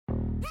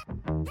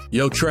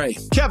Yo, Trey.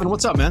 Kevin,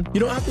 what's up, man?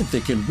 I've been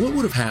thinking, what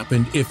would have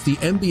happened if the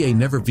NBA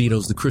never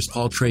vetoes the Chris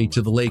Paul trade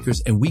to the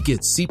Lakers and we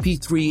get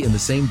CP3 in the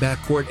same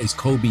backcourt as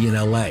Kobe in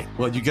LA?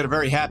 Well, you get a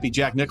very happy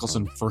Jack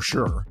Nicholson for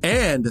sure.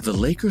 And the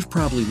Lakers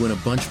probably win a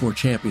bunch more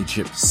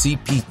championships.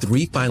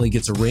 CP3 finally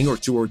gets a ring or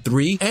two or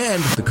three,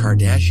 and the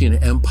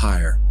Kardashian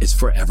empire is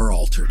forever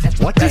altered.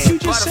 What did you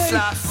just say?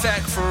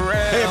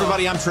 Hey,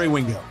 everybody, I'm Trey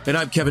Wingo. And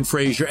I'm Kevin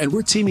Frazier, and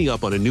we're teaming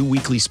up on a new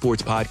weekly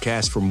sports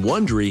podcast from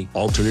Wondery,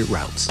 Alternate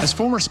Routes. As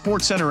former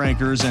Sports Center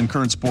anchors and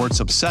current sports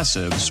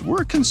obsessives,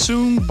 we're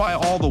consumed by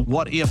all the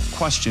what-if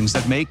questions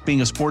that make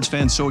being a sports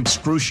fan so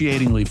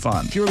excruciatingly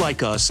fun. If you're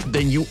like us,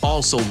 then you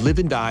also live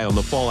and die on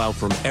the fallout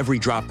from every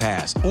drop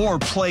pass. Or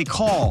play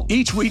call.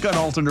 Each week on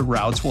Alternate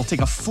Routes, we'll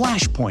take a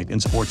flashpoint in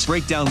sports,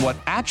 break down what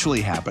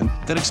actually happened,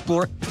 then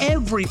explore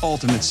every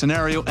alternate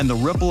scenario and the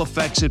ripple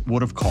effects it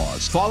would have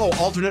caused. Follow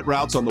Alternate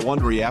Routes on the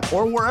Wondery app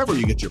or wherever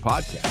you get your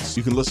podcasts.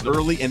 You can listen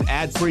early and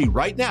ad-free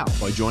right now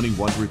by joining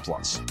Wondery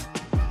Plus.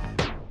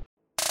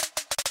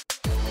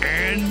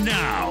 And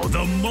now,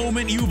 the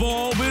moment you've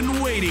all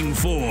been waiting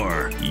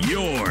for.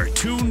 You're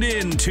tuned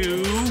in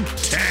to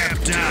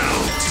Tapped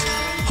Out.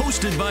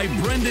 Hosted by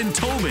Brendan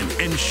Tobin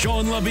and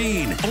Sean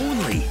Levine.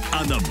 Only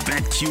on the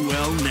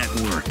BetQL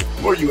Network.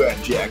 Where you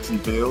at,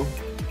 Jacksonville,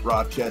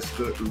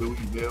 Rochester,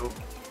 Louisville,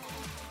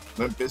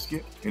 Limp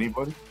Bizkit?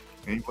 Anybody?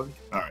 Anybody?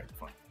 All right,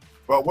 fine.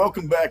 Well,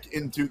 welcome back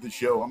into the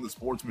show. I'm the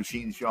sports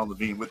machine, Sean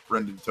Levine, with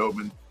Brendan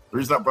Tobin. The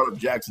reason I brought up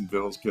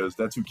Jacksonville is because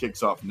that's who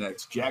kicks off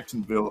next.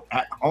 Jacksonville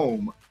at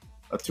home,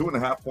 a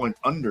 2.5-point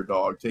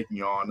underdog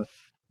taking on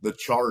the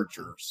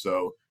Chargers.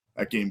 So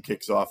that game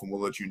kicks off, and we'll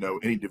let you know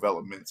any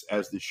developments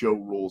as the show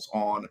rolls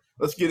on.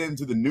 Let's get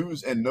into the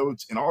news and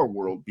notes in our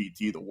world,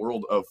 BT, the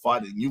world of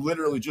fighting. You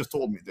literally just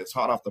told me this,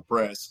 hot off the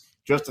press.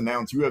 Just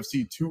announced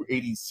UFC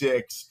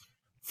 286,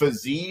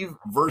 Fiziev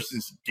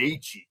versus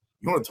Gaethje.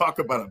 You want to talk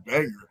about a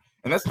banger?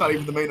 And that's not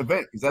even the main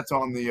event, because that's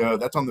on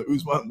the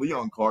Usman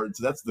Leon card.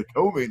 So that's the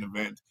co-main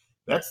event.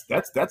 That's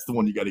the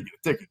one you got to get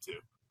a ticket to.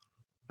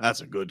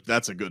 That's a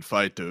good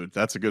fight, dude.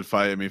 That's a good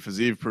fight. I mean,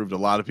 Fiziev proved a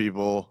lot of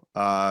people,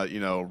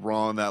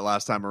 wrong that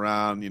last time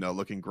around,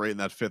 looking great in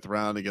that 5th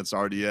round against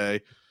RDA.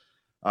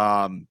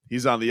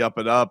 He's on the up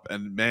and up,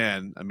 and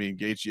man, I mean,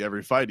 Gaethje,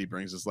 every fight he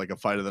brings is like a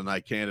fight of the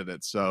night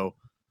candidate. So,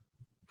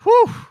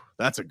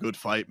 that's a good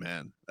fight,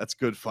 man. That's a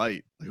good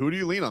fight. Who do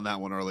you lean on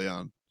that one early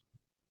on?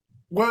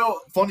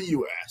 Well, funny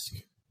you ask.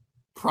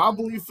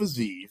 Probably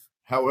Fiziev.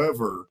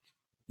 However,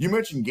 you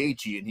mentioned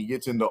Gaethje, and he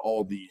gets into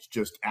all these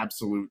just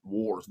absolute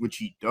wars, which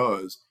he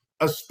does,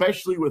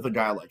 especially with a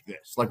guy like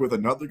this. Like with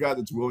another guy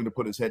that's willing to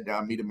put his head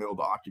down, meet him middle of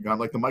the octagon,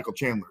 like the Michael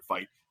Chandler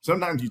fight.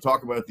 Sometimes you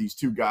talk about these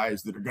two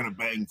guys that are going to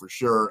bang for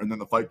sure, and then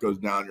the fight goes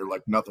down, you're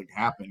like, nothing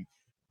happened.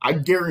 I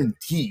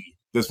guarantee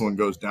this one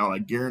goes down. I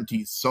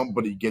guarantee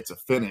somebody gets a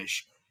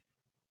finish.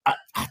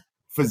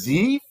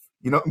 Fiziev?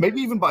 Maybe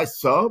even by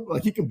sub,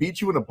 like he can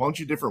beat you in a bunch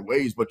of different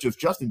ways, but just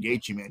Justin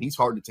Gaethje, man, he's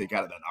hard to take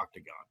out of that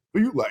octagon. Who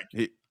you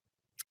like?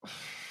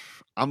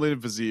 I'm leaning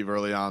Fiziev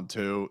early on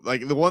too.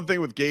 Like the one thing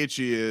with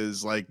Gaethje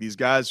is like these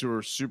guys who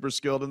are super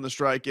skilled in the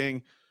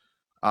striking,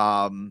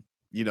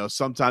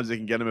 sometimes they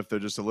can get him if they're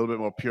just a little bit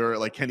more pure.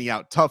 Like, can he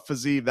out tough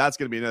Fiziev? That's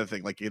going to be another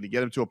thing. Like, can he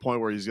get him to a point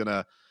where he's going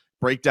to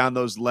break down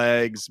those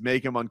legs,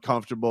 make him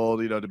uncomfortable,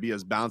 to be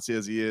as bouncy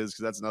as he is?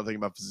 Because that's another thing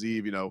about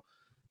Fiziev,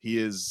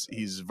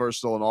 he's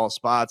versatile in all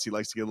spots. He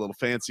likes to get a little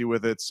fancy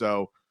with it.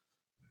 So,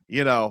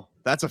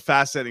 that's a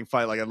fascinating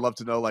fight. Like, I'd love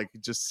to know, like,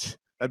 just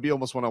that'd be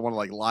almost one I want to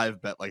like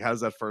live bet. Like, how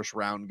does that first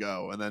round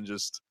go? And then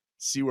just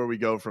see where we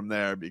go from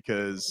there,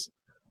 because,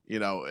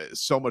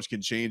 so much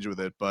can change with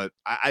it. But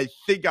I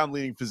think I'm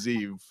leaning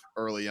Fiziev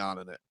early on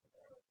in it.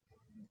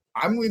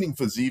 I'm leaning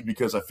Fiziev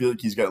because I feel like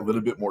he's got a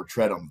little bit more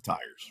tread on the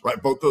tires,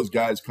 right? Both those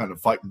guys kind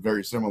of fight in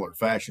very similar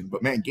fashion.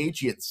 But, man,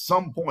 Gaethje at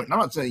some point, and I'm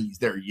not saying he's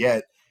there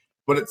yet,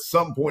 but at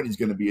some point he's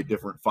going to be a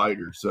different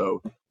fighter.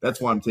 So that's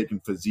why I'm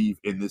taking Fiziev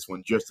in this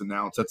one. Just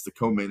announced. That's the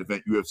co-main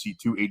event, UFC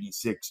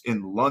 286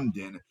 in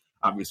London.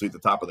 Obviously at the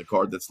top of the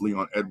card, that's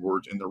Leon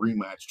Edwards in the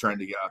rematch trying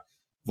to get,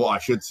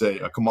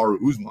 Kamaru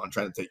Usman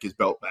trying to take his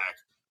belt back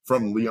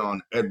from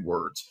Leon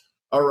Edwards.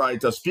 All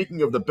right,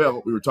 speaking of the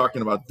belt, we were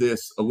talking about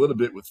this a little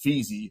bit with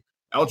Feezy.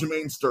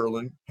 Aljamain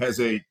Sterling has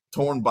a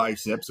torn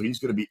bicep, so he's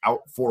going to be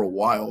out for a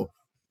while.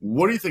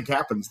 What do you think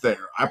happens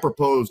there? I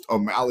proposed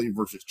O'Malley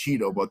versus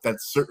Cheeto, but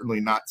that's certainly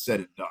not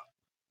said and done.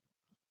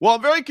 Well,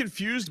 I'm very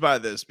confused by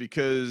this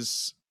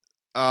because,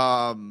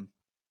 the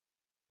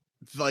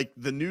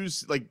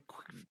news,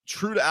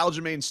 true to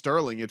Aljamain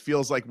Sterling, it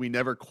feels like we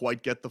never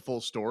quite get the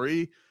full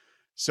story.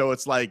 So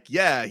it's like,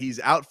 yeah, he's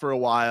out for a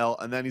while,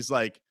 and then he's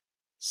like,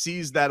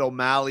 sees that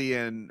O'Malley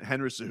and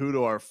Henry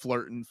Cejudo are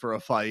flirting for a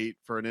fight,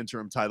 for an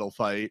interim title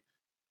fight.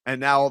 And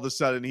now all of a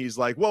sudden he's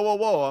like, whoa,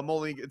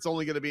 it's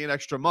only going to be an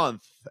extra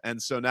month. And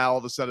so now all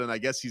of a sudden, I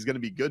guess he's going to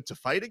be good to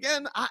fight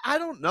again. I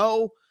don't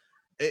know.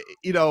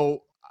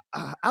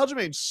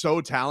 Aljamain's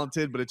so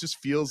talented, but it just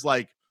feels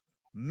like,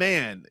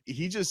 man,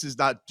 he just has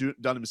not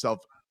done himself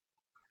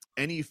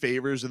any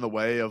favors in the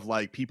way of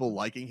like people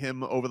liking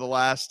him over the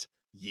last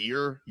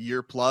year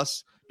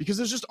plus, because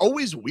there's just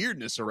always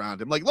weirdness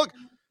around him. Like, look,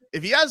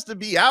 if he has to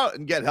be out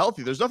and get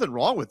healthy, there's nothing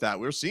wrong with that.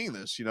 We're seeing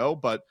this,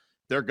 but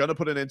they're going to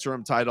put an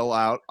interim title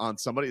out on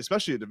somebody,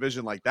 especially a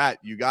division like that.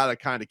 You got to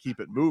kind of keep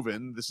it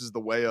moving. This is the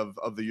way of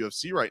the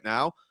UFC right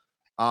now.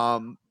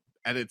 And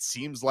it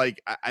seems like,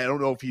 I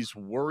don't know if he's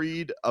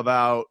worried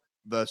about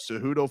the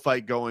Cejudo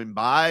fight going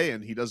by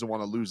and he doesn't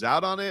want to lose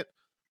out on it.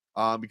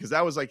 Because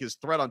that was like his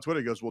threat on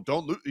Twitter. He goes, well,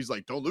 don't lose. He's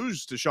like, don't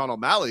lose to Sean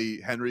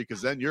O'Malley, Henry,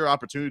 because then your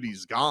opportunity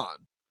is gone.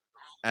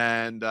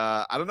 And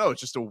I don't know. It's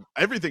just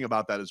everything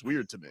about that is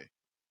weird to me.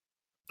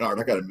 All right,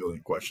 I got a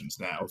million questions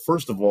now.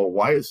 First of all,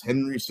 why is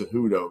Henry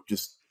Cejudo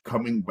just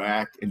coming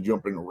back and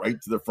jumping right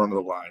to the front of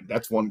the line?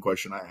 That's one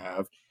question I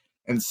have.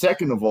 And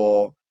second of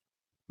all,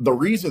 the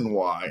reason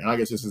why, and I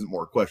guess this isn't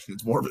more a question,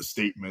 it's more of a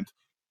statement.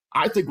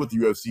 I think what the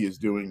UFC is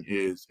doing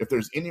is, if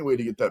there's any way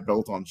to get that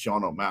belt on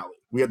Sean O'Malley,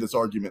 we had this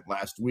argument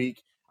last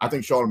week. I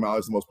think Sean O'Malley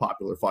is the most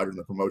popular fighter in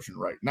the promotion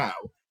right now.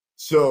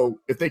 So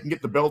if they can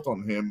get the belt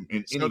on him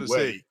in any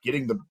way,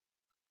 getting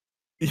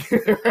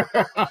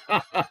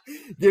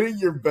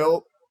your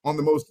belt on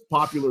the most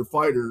popular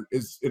fighter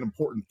is an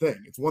important thing.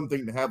 It's one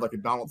thing to have like a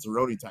Donald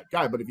Cerrone type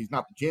guy, but if he's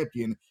not the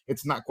champion,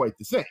 it's not quite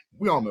the same.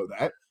 We all know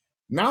that.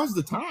 Now's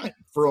the time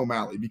for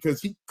O'Malley because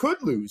he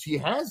could lose. He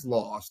has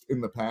lost in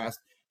the past.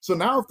 So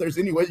now if there's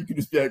any way you can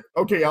just be like,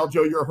 okay,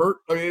 Aljo, you're hurt.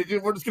 I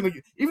mean, we're just going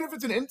to, even if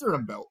it's an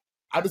interim belt,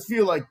 I just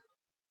feel like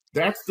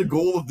that's the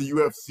goal of the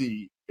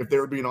UFC, if they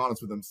were being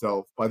honest with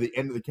themselves, by the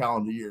end of the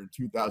calendar year in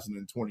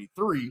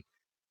 2023,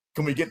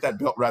 can we get that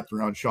belt wrapped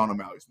around Sean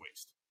O'Malley's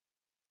waist?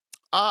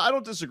 I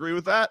don't disagree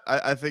with that.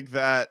 I think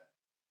that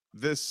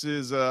this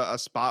is a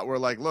spot where,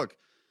 like, look,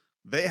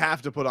 they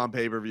have to put on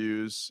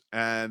pay-per-views,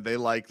 and they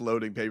like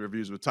loading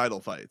pay-per-views with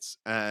title fights.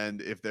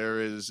 And if there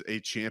is a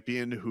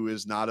champion who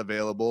is not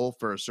available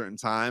for a certain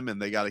time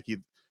and they got to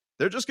keep,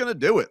 they're just going to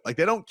do it. Like,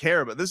 they don't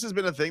care. But this has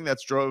been a thing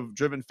that's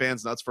driven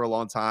fans nuts for a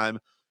long time,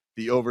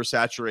 the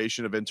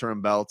oversaturation of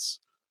interim belts.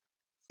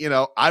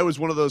 I was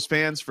one of those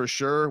fans for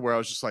sure where I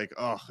was just like,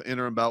 oh,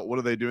 interim belt, what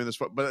are they doing this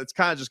for? But it's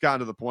kind of just gotten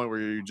to the point where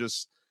you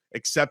just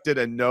accept it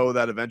and know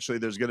that eventually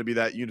there's going to be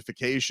that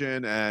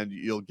unification and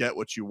you'll get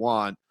what you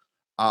want.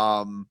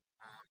 And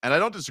I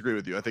don't disagree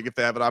with you. I think if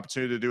they have an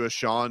opportunity to do a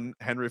Sean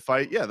Henry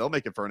fight, yeah, they'll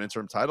make it for an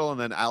interim title. And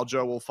then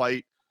Aljo will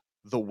fight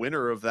the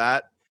winner of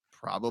that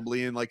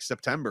probably in like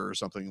September or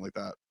something like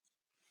that.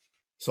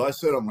 So I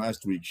said on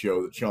last week's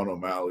show that Sean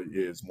O'Malley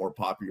is more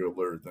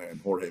popular than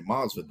Jorge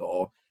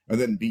Masvidal. And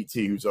then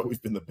BT, who's always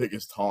been the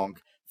biggest honk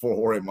for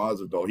Jorge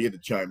Masvidal, he had to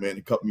chime in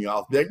and cut me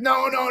off. Be like,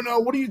 no,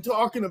 what are you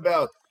talking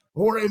about?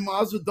 Jorge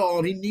Masvidal,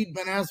 and he kneed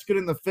Ben Askren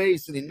in the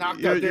face, and he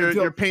knocked out there.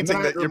 You're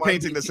painting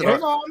this in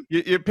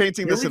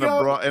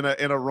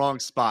a wrong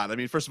spot. I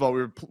mean, first of all,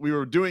 we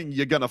were doing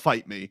 "You're Gonna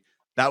Fight Me."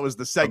 That was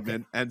the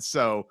segment, okay. And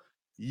so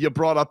you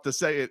brought up the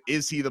segment.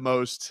 Is he the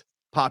most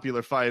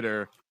popular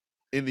fighter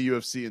in the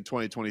UFC in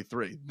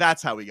 2023?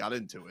 That's how we got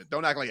into it.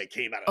 Don't act like it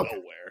came out of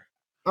nowhere.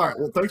 All right.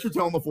 Well, thanks for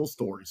telling the full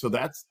story. So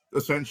that's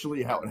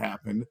essentially how it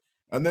happened.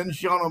 And then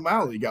Sean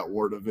O'Malley got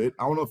word of it.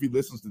 I don't know if he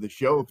listens to the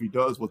show. If he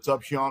does, what's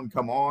up, Sean?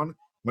 Come on.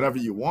 Whenever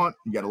you want.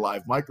 You got a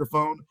live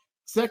microphone.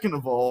 Second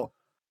of all,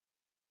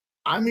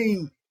 I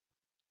mean,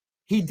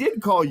 he did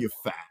call you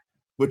fat,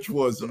 which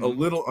was a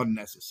little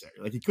unnecessary.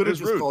 Like, he could have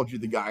just called you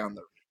the guy on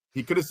the right.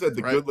 He could have said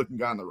the good-looking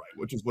guy on the right,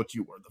 which is what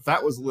you were. The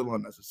fat was a little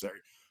unnecessary.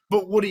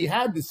 But what he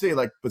had to say,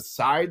 like,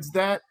 besides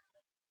that,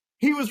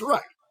 he was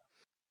right.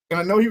 And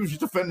I know he was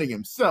just defending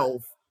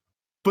himself.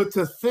 But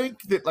to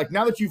think that, like,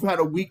 now that you've had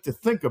a week to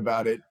think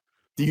about it,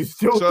 do you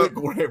still think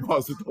Jorge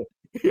Masvidal?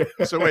 Yeah.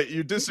 So wait,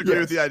 you disagree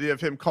with the idea of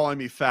him calling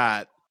me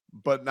fat,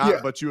 but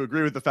but you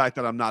agree with the fact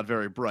that I'm not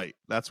very bright.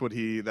 That's what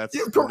you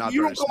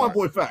don't call my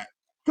boy fat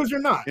because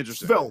you're not.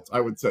 Interesting. Svelte, I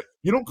would say.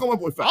 You don't call my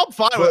boy fat.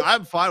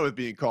 I'm fine with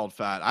being called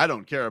fat. I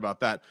don't care about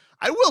that.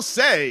 I will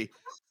say,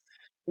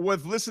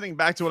 with listening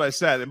back to what I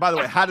said, and by the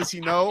way, how does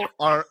he know?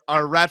 Our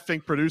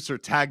Ratfink producer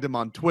tagged him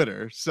on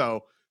Twitter,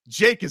 so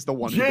Jake is the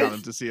one who got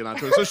him to see it on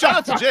Twitter. So shout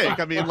out to Jake.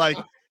 I mean, like,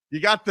 you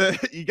got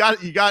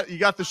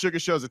the Sugar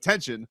Show's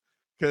attention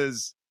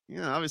because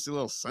obviously a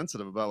little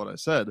sensitive about what I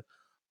said.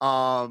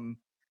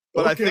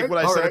 But I think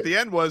what I said at the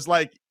end was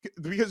like,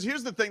 because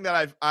here's the thing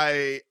that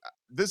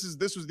this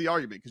was the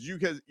argument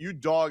because you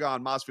dog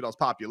on Masvidal's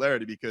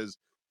popularity because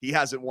he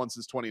hasn't won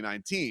since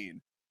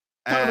 2019.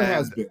 Kind of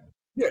has been.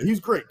 Yeah, he's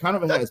great. Kind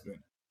of has been.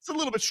 It's a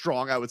little bit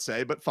strong, I would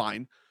say, but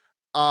fine.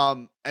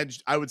 And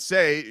I would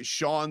say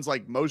Sean's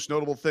like most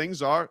notable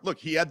things are, look,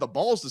 he had the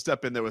balls to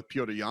step in there with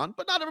Petr Yan,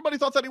 but not everybody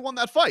thought that he won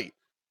that fight.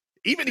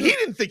 Even he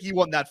didn't think he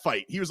won that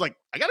fight. He was like,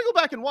 I got to go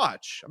back and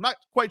watch. I'm not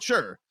quite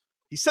sure.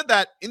 He said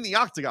that in the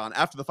octagon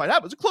after the fight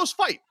happened. It was a close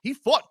fight. He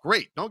fought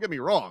great. Don't get me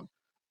wrong.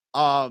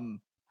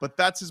 But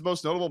that's his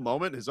most notable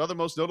moment. His other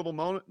most notable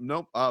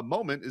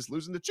moment is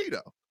losing to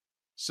Cheeto.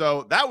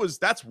 So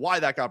that's why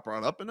that got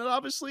brought up. And it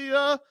obviously,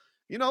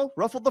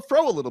 ruffled the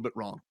fro a little bit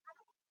wrong.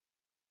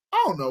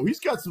 I don't know. He's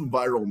got some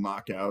viral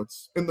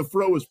knockouts, and the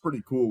fro is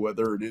pretty cool,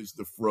 whether it is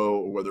the fro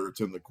or whether it's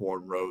in the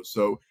cornrows.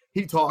 So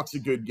he talks a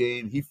good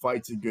game. He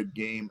fights a good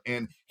game,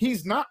 and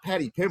he's not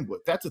Paddy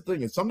Pimblett. That's the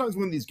thing. And sometimes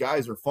when these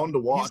guys are fun to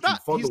watch,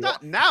 he's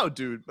not now,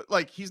 dude. But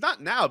like, he's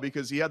not now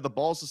because he had the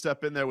balls to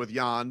step in there with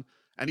Jan,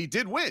 and he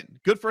did win.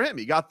 Good for him.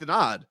 He got the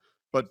nod.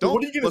 But don't.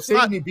 What are you going to say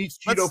when he beats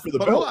Cheeto for the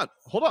belt?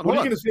 Hold on. What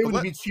are you going to say when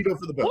he beats Cheeto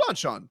for the belt? Hold on,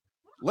 Sean.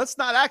 Let's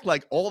not act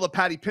like all the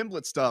Paddy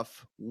Pimblett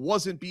stuff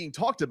wasn't being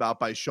talked about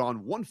by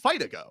Sean one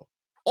fight ago.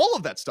 All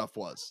of that stuff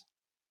was.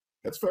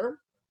 That's fair.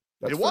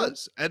 It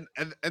was. And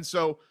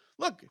so,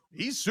 look,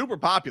 he's super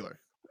popular.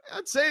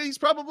 I'd say he's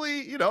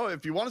probably,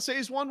 if you want to say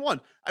he's 1-1.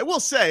 I will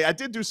say, I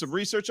did do some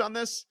research on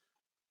this.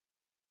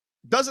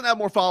 Doesn't have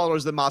more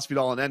followers than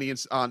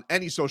Masvidal on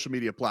any social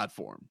media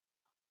platform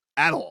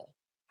at all.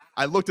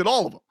 I looked at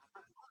all of them.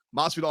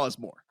 Masvidal has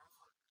more.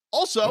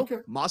 Also,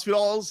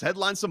 Masvidal's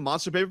headlined some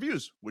monster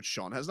pay-per-views, which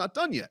Sean has not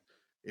done yet.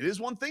 It is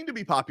one thing to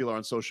be popular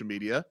on social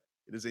media.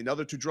 It is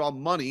another to draw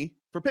money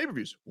for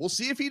pay-per-views. We'll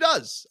see if he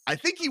does. I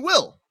think he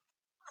will.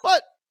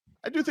 But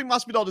I do think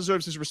Masvidal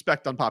deserves his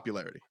respect on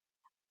popularity.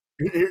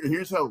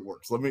 Here's how it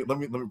works. Let me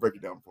break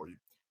it down for you.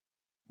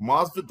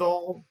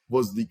 Masvidal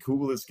was the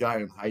coolest guy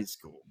in high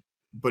school,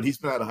 but he's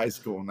been out of high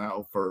school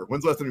now for,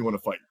 when's the last time you won a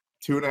fight?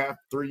 2.5,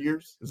 3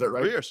 years? Is that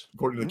right? 3 years.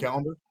 According to the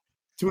calendar?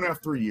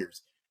 2.5, 3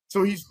 years.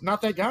 So he's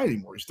not that guy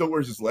anymore. He still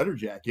wears his leather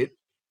jacket.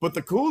 But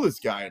the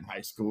coolest guy in high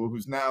school,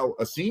 who's now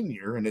a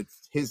senior, and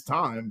it's his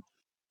time,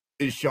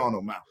 is Sean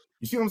O'Malley.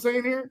 You see what I'm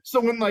saying here?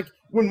 So when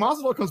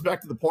Masvidal comes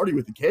back to the party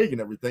with the keg and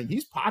everything,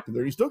 he's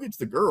popular. He still gets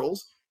the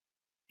girls,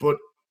 but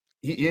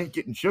he ain't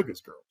getting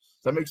Sugar's girls.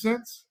 Does that make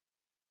sense?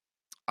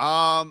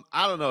 I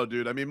don't know,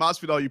 dude. I mean,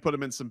 Masvidal, you put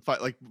him in some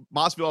fight. Like,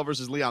 Masvidal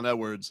versus Leon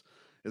Edwards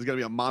is going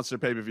to be a monster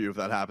pay-per-view if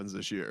that happens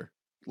this year.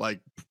 Like,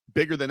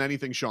 bigger than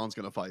anything Sean's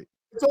going to fight.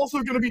 It's also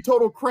going to be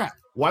total crap.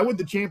 Why would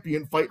the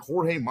champion fight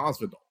Jorge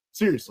Masvidal?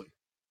 Seriously.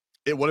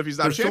 What if he's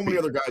not There's champion? so many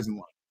other guys in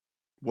line.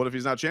 What if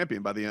he's not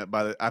champion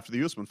after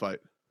the Usman fight?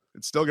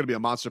 It's still going to be a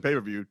monster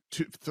pay-per-view.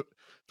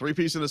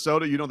 3-piece in a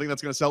soda. You don't think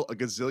that's going to sell a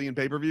gazillion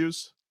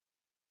pay-per-views?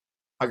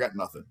 I got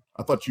nothing.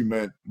 I thought you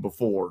meant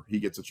before he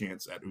gets a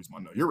chance at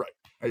Usman. No, you're right.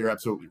 You're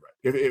absolutely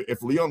right.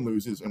 If Leon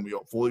loses, and we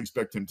fully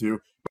expect him to,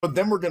 but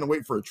then we're going to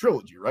wait for a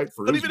trilogy, right?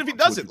 But Usman, even if he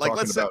doesn't, like,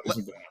 let's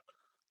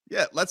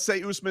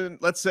say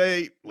let's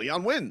say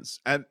Leon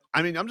wins. And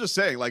I mean, I'm just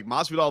saying, like,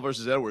 Masvidal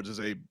versus Edwards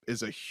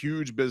is a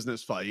huge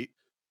business fight.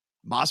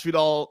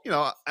 Masvidal,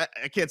 I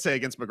can't say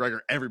against McGregor,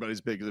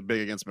 everybody's big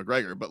against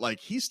McGregor, but like,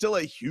 he's still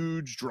a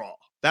huge draw.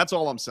 That's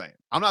all I'm saying.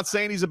 I'm not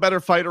saying he's a better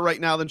fighter right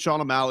now than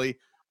Sean O'Malley.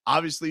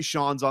 Obviously,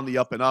 Sean's on the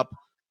up and up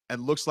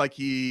and looks like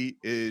he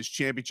is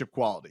championship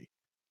quality.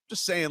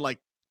 Just saying, like,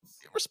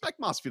 respect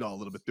Masvidal a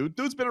little bit, dude.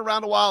 Dude's been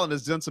around a while and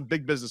has done some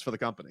big business for the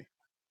company.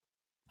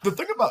 The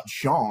thing about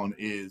Sean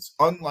is,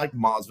 unlike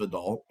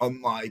Masvidal,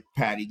 unlike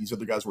Paddy, these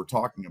other guys we're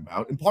talking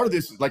about, and part of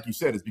this, like you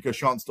said, is because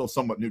Sean's still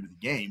somewhat new to the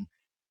game,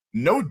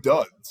 no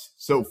duds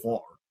so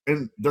far.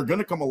 And they're going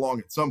to come along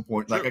at some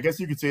point. Like, I guess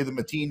you could say the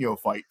Matinho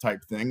fight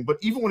type thing. But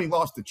even when he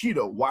lost to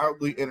Cheeto,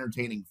 wildly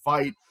entertaining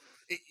fight.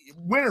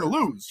 Win or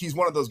lose, he's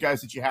one of those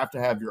guys that you have to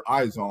have your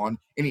eyes on,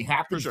 and he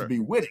happens to be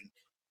winning.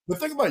 The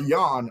thing about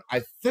Jan,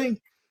 I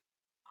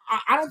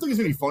don't think there's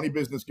any funny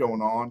business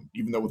going on,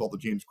 even though with all the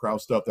James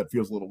Krause stuff, that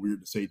feels a little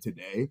weird to say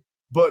today.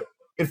 But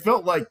it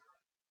felt like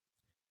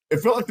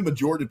the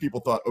majority of people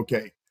thought,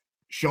 okay,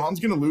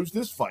 Sean's going to lose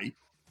this fight.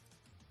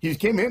 He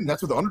came in,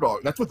 that's what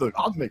the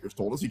odds makers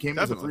told us. He came in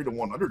as a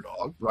 3-1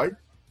 underdog, right?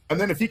 And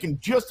then if he can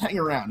just hang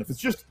around, if it's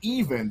just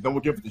even, then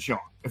we'll give it to Sean.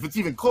 If it's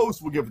even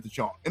close, we'll give it to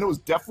Sean. And it was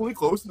definitely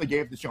close, and they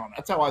gave it to Sean.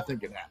 That's how I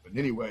think it happened.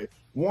 Anyway,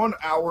 1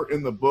 hour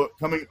in the book.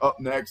 Coming up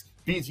next,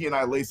 BT and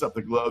I lace up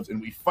the gloves, and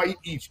we fight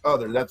each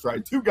other. That's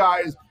right, 2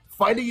 guys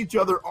fighting each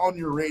other on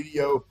your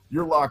radio.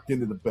 You're locked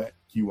into the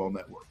BetQL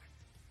Network.